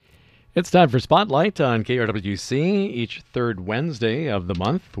It's time for Spotlight on KRWC. Each third Wednesday of the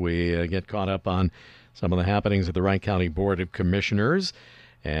month, we get caught up on some of the happenings at the Wright County Board of Commissioners.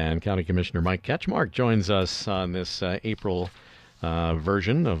 And County Commissioner Mike Ketchmark joins us on this April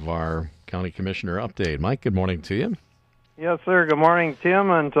version of our County Commissioner Update. Mike, good morning to you. Yes, sir. Good morning,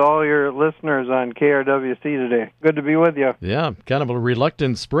 Tim, and to all your listeners on KRWC today. Good to be with you. Yeah, kind of a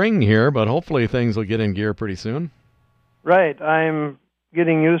reluctant spring here, but hopefully things will get in gear pretty soon. Right. I'm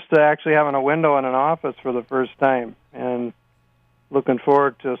getting used to actually having a window in an office for the first time and looking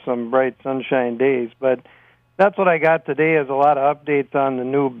forward to some bright sunshine days. But that's what I got today is a lot of updates on the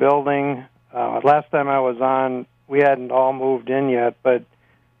new building. Last time I was on, we hadn't all moved in yet, but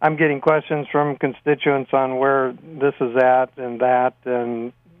I'm getting questions from constituents on where this is at and that,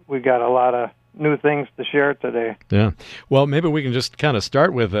 and we got a lot of new things to share today. Yeah. Well, maybe we can just kind of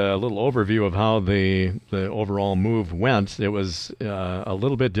start with a little overview of how the overall move went. It was a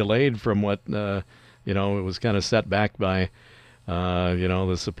little bit delayed from what, it was kind of set back by,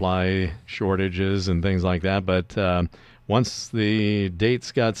 the supply shortages and things like that. But once the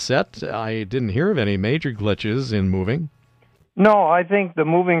dates got set, I didn't hear of any major glitches in moving. No, I think the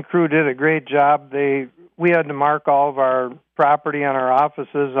moving crew did a great job. We had to mark all of our property on our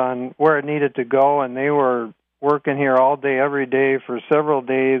offices on where it needed to go, and they were working here all day, every day for several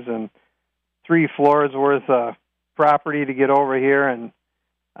days, and 3 floors worth of property to get over here. And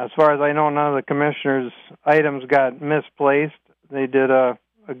as far as I know, none of the commissioners' items got misplaced. They did a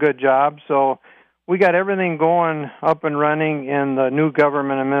good job. So we got everything going up and running in the new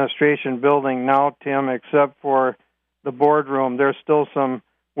government administration building now, Tim, except for the boardroom. There's still some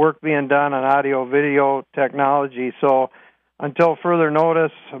work being done on audio-video technology. So until further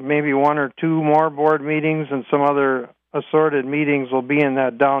notice, maybe 1 or 2 more board meetings and some other assorted meetings will be in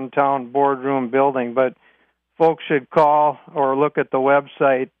that downtown boardroom building. But folks should call or look at the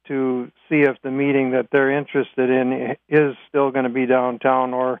website to see if the meeting that they're interested in is still going to be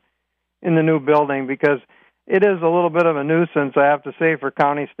downtown or in the new building, because it is a little bit of a nuisance, I have to say, for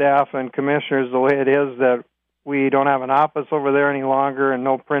county staff and commissioners, the way it is that we don't have an office over there any longer and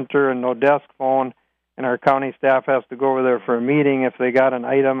no printer and no desk phone, and our county staff has to go over there for a meeting if they got an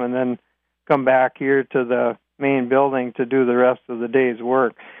item and then come back here to the main building to do the rest of the day's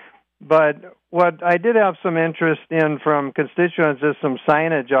work. But what I did have some interest in from constituents is some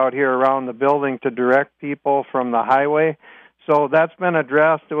signage out here around the building to direct people from the highway. So that's been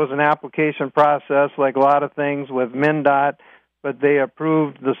addressed. It was an application process like a lot of things with MnDOT, but they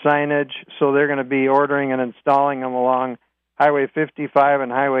approved the signage, so they're going to be ordering and installing them along Highway 55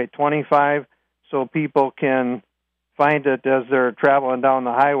 and Highway 25 so people can find it as they're traveling down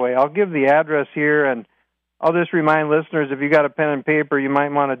the highway. I'll give the address here, and I'll just remind listeners, if you got a pen and paper, you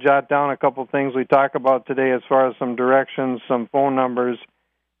might want to jot down a couple things we talk about today as far as some directions, some phone numbers,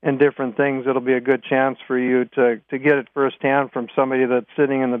 and different things. It'll be a good chance for you to get it firsthand from somebody that's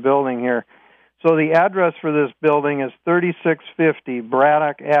sitting in the building here. So the address for this building is 3650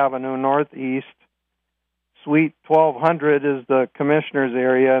 Braddock Avenue Northeast. Suite 1200 is the commissioner's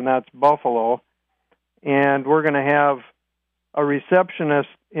area, and that's Buffalo. And we're going to have a receptionist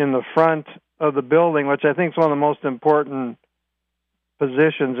in the front of the building, which I think is one of the most important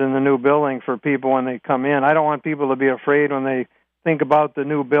positions in the new building for people when they come in. I don't want people to be afraid when they think about the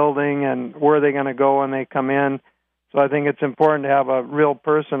new building and where they're going to go when they come in. So I think it's important to have a real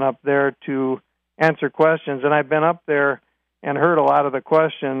person up there to answer questions. And I've been up there and heard a lot of the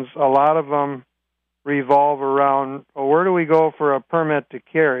questions. A lot of them revolve around, well, where do we go for a permit to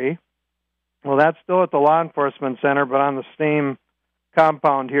carry? Well, that's still at the law enforcement center, but on the same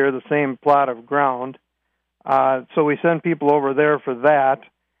compound here, the same plot of ground. So we send people over there for that.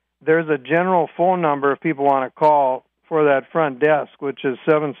 There's a general phone number if people want to call for that front desk, which is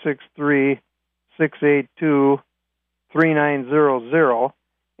 763-682-3900.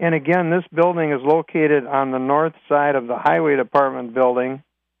 And again, this building is located on the north side of the Highway Department building,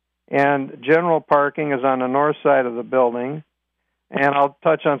 and general parking is on the north side of the building. And I'll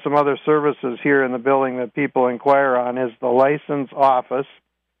touch on some other services here in the building that people inquire on is the license office.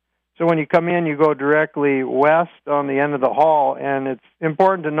 So when you come in, you go directly west on the end of the hall, and it's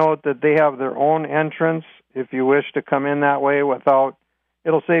important to note that they have their own entrance if you wish to come in that way without,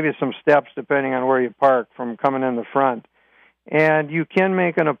 it'll save you some steps depending on where you park from coming in the front. And you can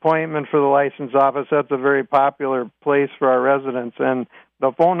make an appointment for the license office. That's a very popular place for our residents. And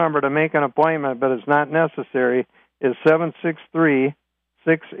the phone number to make an appointment, but it's not necessary, is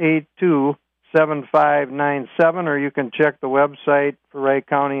 763-682-7597, or you can check the website for Wright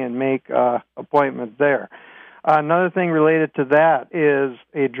County and make an appointment there. Another thing related to that is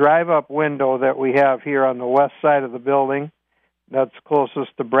a drive-up window that we have here on the west side of the building. That's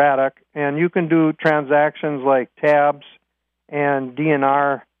closest to Braddock. And you can do transactions like tabs and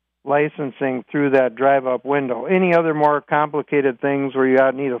DNR licensing through that drive-up window. Any other more complicated things where you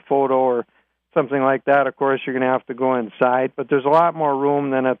need a photo or something like that, of course, you're going to have to go inside. But there's a lot more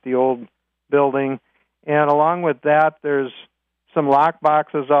room than at the old building. And along with that, there's some lock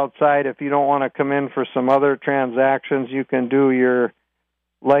boxes outside. If you don't want to come in for some other transactions, you can do your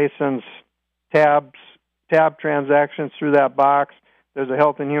license tab transactions through that box. There's a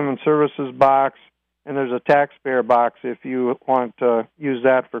Health and Human Services box, and there's a taxpayer box if you want to use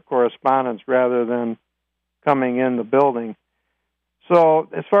that for correspondence rather than coming in the building. So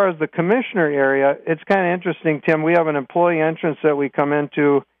as far as the commissioner area, it's kind of interesting, Tim. We have an employee entrance that we come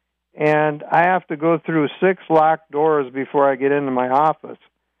into, and I have to go through 6 locked doors before I get into my office.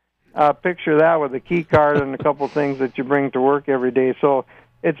 Picture that with a key card and a couple things that you bring to work every day. So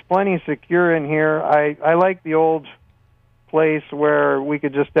it's plenty secure in here. I like the old place where we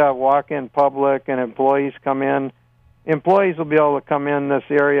could just have walk-in public and employees come in. Employees will be able to come in this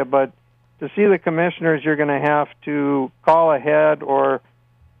area, but to see the commissioners, you're going to have to call ahead, or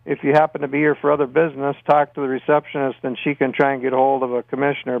if you happen to be here for other business, talk to the receptionist and she can try and get hold of a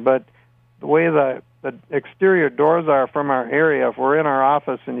commissioner. But the way the exterior doors are from our area, if we're in our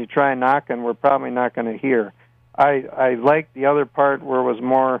office and you try knocking, we're probably not going to hear. I like the other part where it was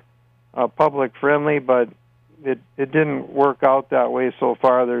more public friendly, but it didn't work out that way so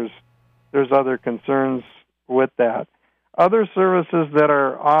far. There's other concerns with that. Other services that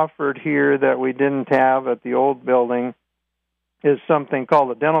are offered here that we didn't have at the old building is something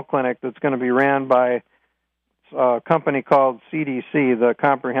called a dental clinic that's going to be ran by a company called CDC, the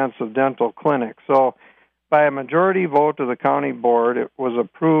Comprehensive Dental Clinic. So by a majority vote of the county board, it was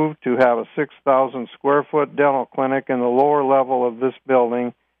approved to have a 6,000 square foot dental clinic in the lower level of this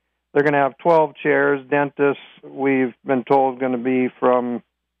building. They're going to have 12 chairs. Dentists, we've been told, going to be from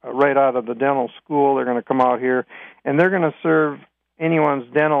right out of the dental school. They're going to come out here, and they're going to serve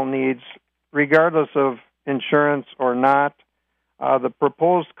anyone's dental needs, regardless of insurance or not. The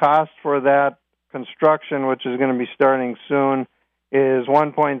proposed cost for that construction, which is going to be starting soon, is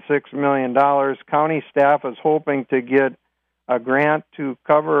 $1.6 million. County staff is hoping to get a grant to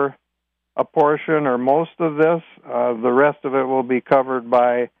cover a portion or most of this. The rest of it will be covered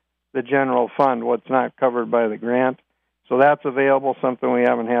by the general fund, what's not covered by the grant. So that's available, something we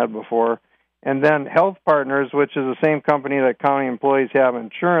haven't had before. And then Health Partners, which is the same company that county employees have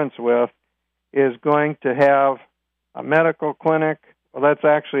insurance with, is going to have a medical clinic. Well, that's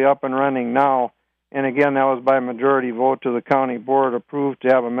actually up and running now. And again, that was by majority vote to the county board, approved to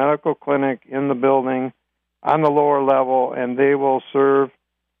have a medical clinic in the building on the lower level, and they will serve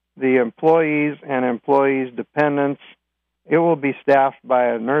the employees and employees' dependents. It will be staffed by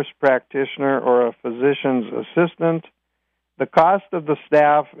a nurse practitioner or a physician's assistant. The cost of the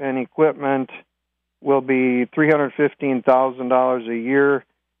staff and equipment will be $315,000 a year,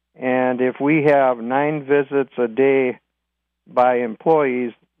 and if we have 9 visits a day by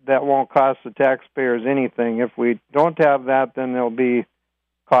employees, that won't cost the taxpayers anything. If we don't have that, then there'll be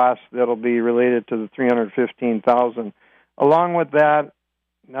costs that'll be related to the $315,000. Along with that,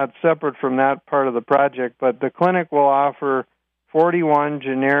 not separate from that part of the project, but the clinic will offer 41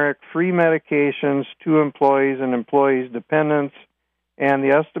 generic free medications to employees and employees' dependents, and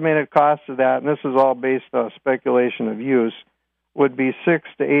the estimated cost of that, and this is all based on speculation of use, would be $6,000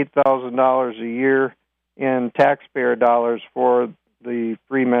 to $8,000 a year in taxpayer dollars for the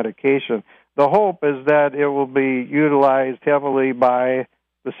free medication. The hope is that it will be utilized heavily by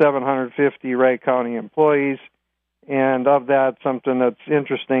the 750 Wright County employees, and of that, something that's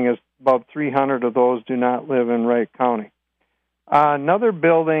interesting is about 300 of those do not live in Wright County. Another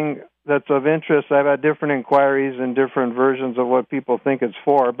building that's of interest, I've had different inquiries and different versions of what people think it's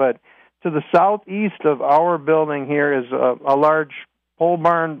for, but to the southeast of our building here is a large pole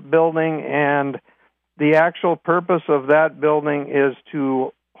barn building, and the actual purpose of that building is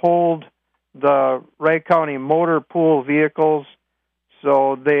to hold the Wright County motor pool vehicles.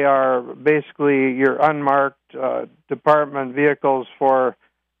 So they are basically your unmarked department vehicles for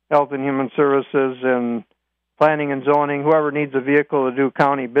Health and Human Services and Planning and Zoning, whoever needs a vehicle to do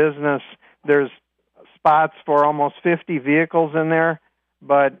county business. There's spots for almost 50 vehicles in there,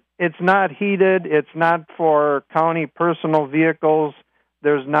 but it's not heated. It's not for county personal vehicles.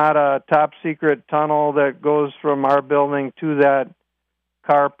 There's not a top-secret tunnel that goes from our building to that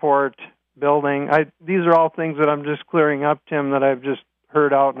carport building. These are all things that I'm just clearing up, Tim, that I've just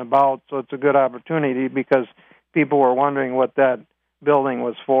heard out and about, so it's a good opportunity because people were wondering what that building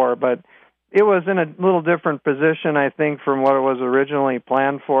was for. But it was in a little different position, I think, from what it was originally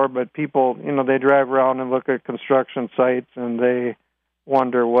planned for. But people, they drive around and look at construction sites, and they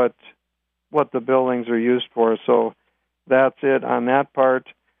wonder what the buildings are used for. So that's it on that part.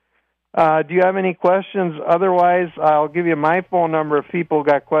 Do you have any questions? Otherwise, I'll give you my phone number if people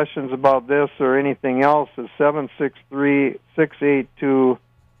got questions about this or anything else. It's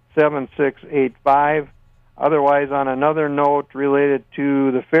 763-682-7685. Otherwise, on another note related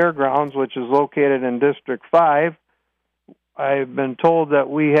to the fairgrounds, which is located in District 5, I've been told that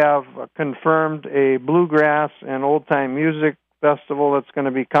we have confirmed a bluegrass and old-time music festival that's going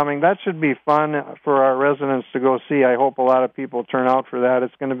to be coming. That should be fun for our residents to go see. I hope a lot of people turn out for that.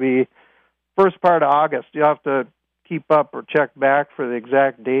 It's going to be first part of August. You have to keep up or check back for the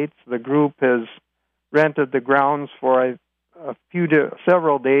exact dates. The group has rented the grounds for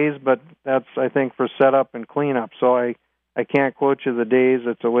several days, but that's, I think, for setup and cleanup. So I can't quote you the days.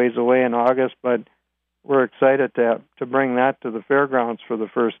 It's a ways away in August, but we're excited to bring that to the fairgrounds for the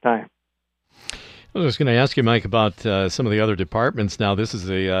first time. I was just going to ask you, Mike, about some of the other departments. Now, this is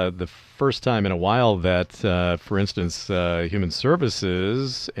the first time in a while that, for instance, Human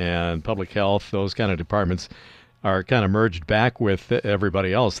Services and Public Health, those kind of departments are kind of merged back with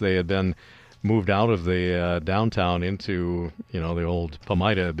everybody else. They had been moved out of the downtown into, the old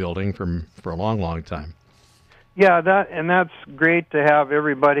Pomida building for a long, long time. Yeah, that's great to have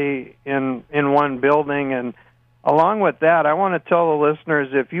everybody in one building. And along with that, I want to tell the listeners,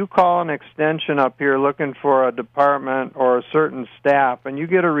 if you call an extension up here looking for a department or a certain staff, and you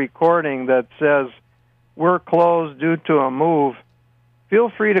get a recording that says, "We're closed due to a move," feel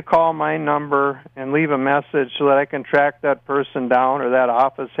free to call my number and leave a message so that I can track that person down or that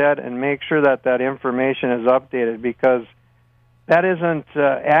office head and make sure that information is updated, because that isn't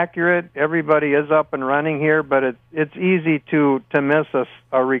accurate. Everybody is up and running here, but it's easy to miss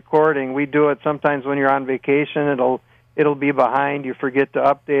a recording. We do it sometimes when you're on vacation. It'll be behind. You forget to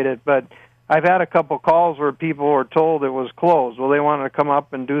update it. But I've had a couple calls where people were told it was closed. Well, they wanted to come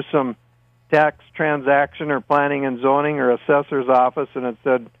up and do some tax transaction or planning and zoning or assessor's office, and it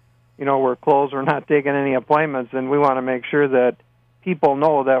said, we're closed, we're not taking any appointments, and we want to make sure that people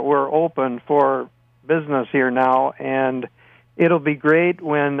know that we're open for business here now. And it'll be great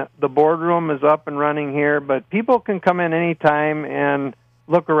when the boardroom is up and running here, but people can come in anytime and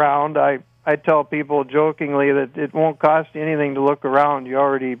look around. I tell people jokingly that it won't cost you anything to look around. You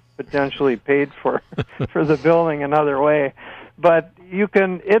already potentially paid for the building another way. But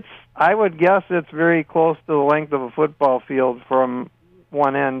I would guess it's very close to the length of a football field from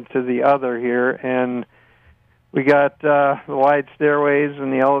one end to the other here. And we got the wide stairways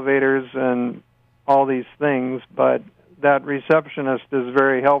and the elevators and all these things, but that receptionist is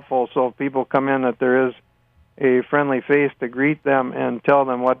very helpful. So if people come in, that there is a friendly face to greet them and tell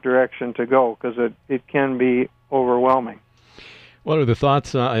them what direction to go, because it can be overwhelming. What are the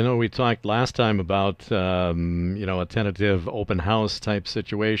thoughts? I know we talked last time about a tentative open house type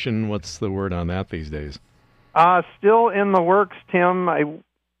situation. What's the word on that these days? Still in the works, Tim.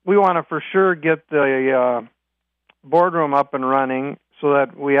 We want to for sure get the boardroom up and running so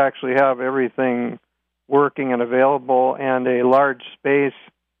that we actually have everything working and available, and a large space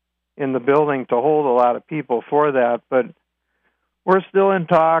in the building to hold a lot of people for that. But we're still in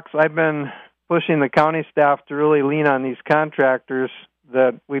talks. I've been pushing the county staff to really lean on these contractors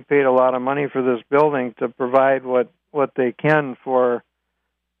that we paid a lot of money for this building to provide what they can for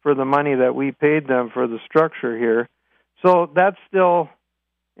the money that we paid them for the structure here. So that's still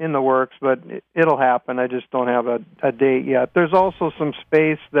in the works, but it'll happen. I just don't have a date yet. There's also some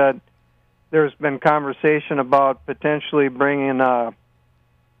space that there's been conversation about potentially bringing a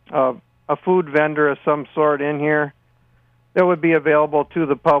food vendor of some sort in here that would be available to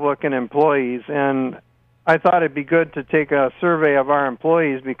the public and employees. And I thought it'd be good to take a survey of our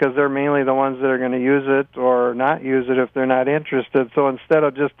employees, because they're mainly the ones that are going to use it or not use it if they're not interested. So instead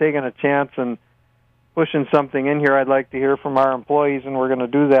of just taking a chance and pushing something in here, I'd like to hear from our employees, and we're going to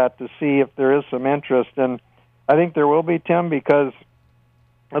do that to see if there is some interest. And I think there will be, Tim, because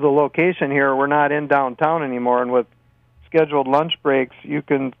of the location here. We're not in downtown anymore, and with scheduled lunch breaks, you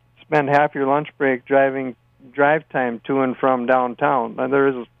can spend half your lunch break drive time to and from downtown. And there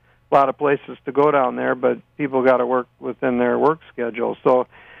is a lot of places to go down there, but people got to work within their work schedule. So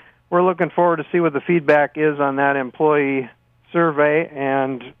we're looking forward to see what the feedback is on that employee survey,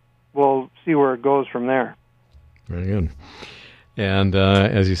 and we'll see where it goes from there. Very good. And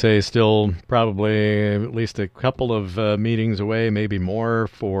as you say, still probably at least a couple of meetings away, maybe more,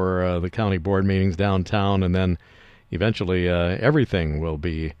 for the county board meetings downtown, and then eventually everything will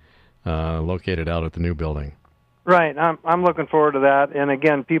be located out at the new building. Right. I'm looking forward to that. And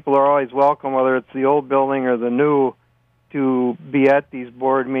again, people are always welcome, whether it's the old building or the new, to be at these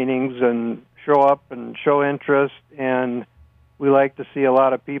board meetings and show up and show interest. And we like to see a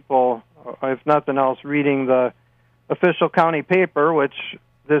lot of people, if nothing else, reading the official county paper, which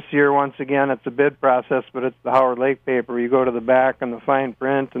this year, once again, it's a bid process, but it's the Howard Lake paper. You go to the back and the fine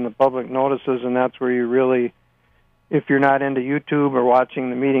print and the public notices, and that's where you really, if you're not into YouTube or watching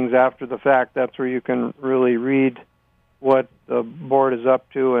the meetings after the fact, that's where you can really read what the board is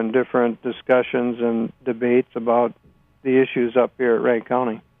up to and different discussions and debates about the issues up here at Wright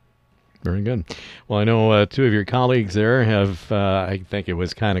County. Very good. Well, I know two of your colleagues there have, I think it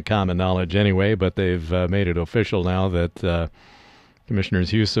was kind of common knowledge anyway, but they've made it official now that Commissioners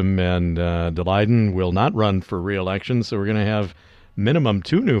Hewsome and Daleiden will not run for re-election, so we're going to have minimum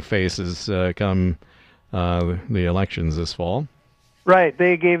 2 new faces come the elections this fall. Right.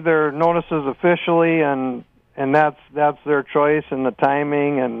 They gave their notices officially, and that's their choice, and the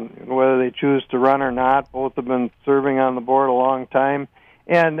timing and whether they choose to run or not. Both have been serving on the board a long time.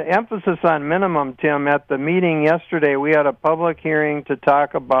 And emphasis on minimum, Tim. At the meeting yesterday, we had a public hearing to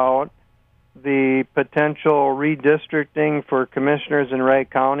talk about the potential redistricting for commissioners in Wright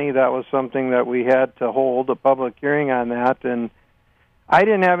County. That was something that we had to hold a public hearing on that. And I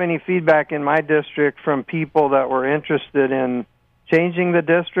didn't have any feedback in my district from people that were interested in changing the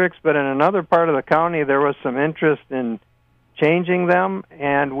districts, but in another part of the county there was some interest in changing them,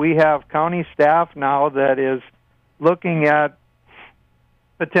 and we have county staff now that is looking at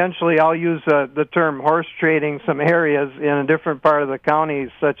potentially, I'll use the term horse trading some areas in a different part of the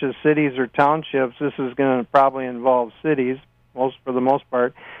county, such as cities or townships. This is going to probably involve cities, for the most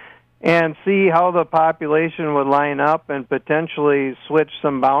part, and see how the population would line up and potentially switch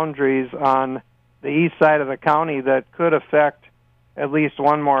some boundaries on the east side of the county that could affect at least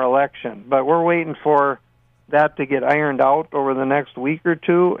one more election. But we're waiting for that to get ironed out over the next week or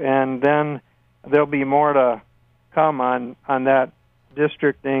two, and then there'll be more to come on that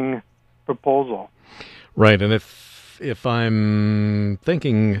districting proposal. Right, and if I'm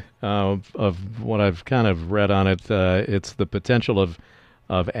thinking of what I've kind of read on it, it's the potential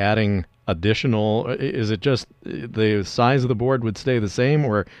of adding additional. Is it just the size of the board would stay the same,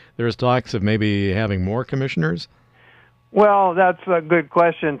 or there's talks of maybe having more commissioners? Well, that's a good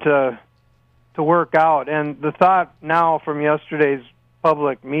question to work out. And the thought now from yesterday's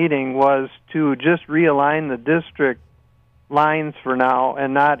public meeting was to just realign the district lines for now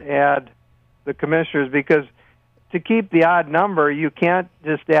and not add the commissioners, because to keep the odd number, you can't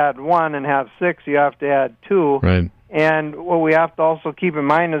just add 1 and have 6. You have to add 2. Right. And what we have to also keep in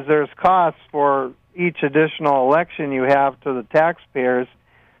mind is there's costs for each additional election you have to the taxpayers.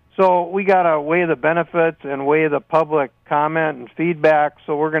 So we got to weigh the benefits and weigh the public comment and feedback.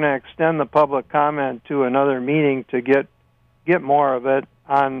 So we're going to extend the public comment to another meeting to get more of it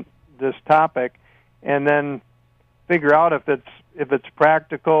on this topic, and then figure out if it's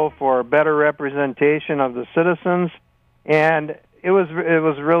practical for better representation of the citizens. And it was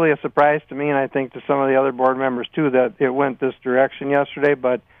really a surprise to me, and I think to some of the other board members too, that it went this direction yesterday.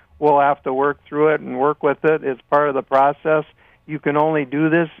 But we'll have to work through it and work with it. It's part of the process. You can only do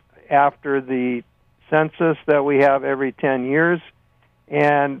this after the census that we have every 10 years.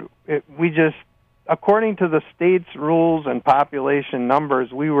 And we just, according to the state's rules and population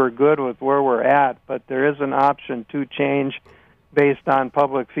numbers, we were good with where we're at, but there is an option to change based on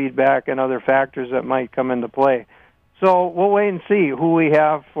public feedback and other factors that might come into play. So we'll wait and see who we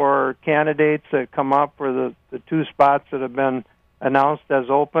have for candidates that come up for the 2 spots that have been announced as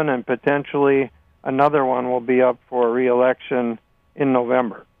open, and potentially another one will be up for re-election in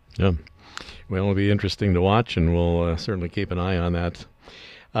November. Yeah. Well, it'll be interesting to watch, and we'll certainly keep an eye on that.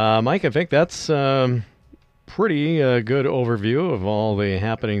 Mike, I think that's pretty good overview of all the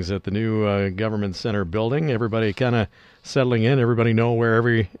happenings at the new Government Center building. Everybody kind of settling in. Everybody know where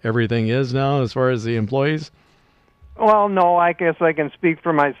everything is now as far as the employees? Well, no, I guess I can speak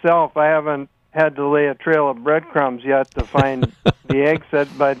for myself. I haven't had to lay a trail of breadcrumbs yet to find the exit,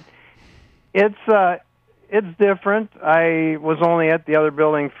 but it's different. I was only at the other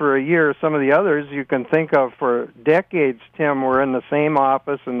building for a year. Some of the others you can think of for decades, Tim, were in the same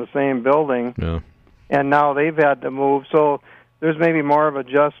office in the same building, yeah. And now they've had to move. So there's maybe more of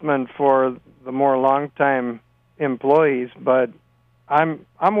adjustment for the more long-time employees, but I'm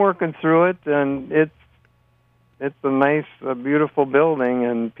working through it, and it's a nice, beautiful building,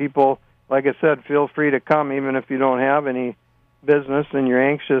 and people, like I said, feel free to come even if you don't have any business and you're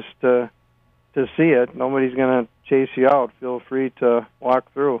anxious to see it. Nobody's going to chase you out. Feel free to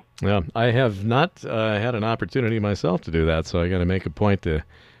walk through. Yeah, I have not had an opportunity myself to do that, so I got to make a point to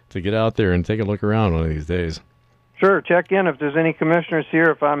get out there and take a look around one of these days. Sure, check in if there's any commissioners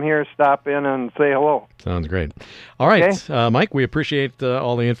here. If I'm here, stop in and say hello. Sounds great. All right, Okay. Mike, we appreciate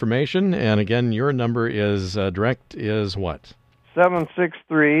all the information. And again, your number is direct is what?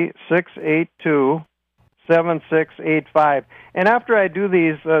 763-682-7685. And after I do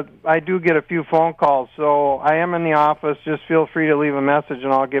these, I do get a few phone calls. So I am in the office. Just feel free to leave a message,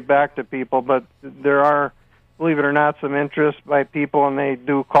 and I'll get back to people. But there are, believe it or not, some interest by people, and they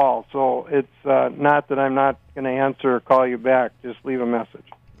do call. So it's not that I'm not going to answer or call you back. Just leave a message.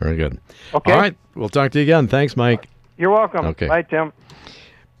 Very good. Okay. All right, we'll talk to you again. Thanks, Mike. You're welcome. Okay. Bye, Tim.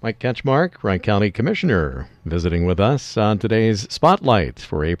 Mike Ketchmark, Wright County Commissioner, visiting with us on today's Spotlight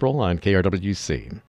for April on KRWC.